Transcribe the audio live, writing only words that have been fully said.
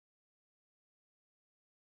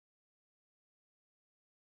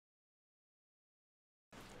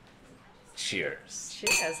Cheers.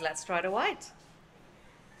 Cheers. Let's try the white.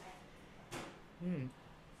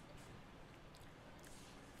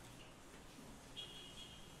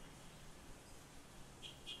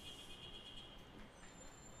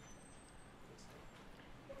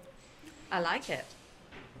 I like it.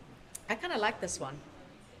 I kind of like this one.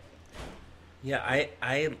 Yeah,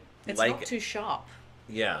 I It's like not too sharp.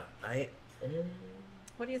 Yeah,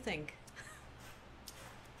 What do you think?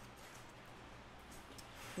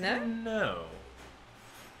 No? no.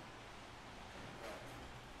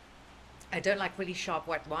 I don't like really sharp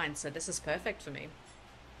white wine, so this is perfect for me.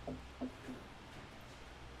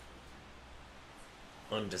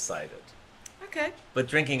 Undecided. Okay. But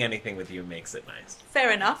drinking anything with you makes it nice.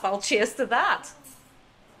 Fair enough. I'll cheers to that.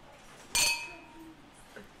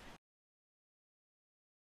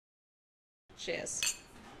 Cheers.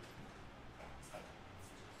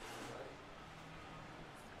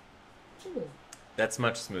 Ooh. That's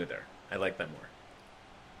much smoother. I like that more.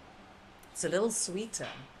 It's a little sweeter.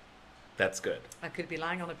 That's good. I could be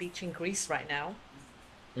lying on a beach in Greece right now.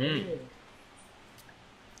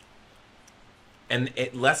 And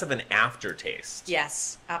it less of an aftertaste.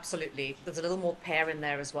 Yes, absolutely. There's a little more pear in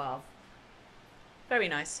there as well. Very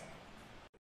nice.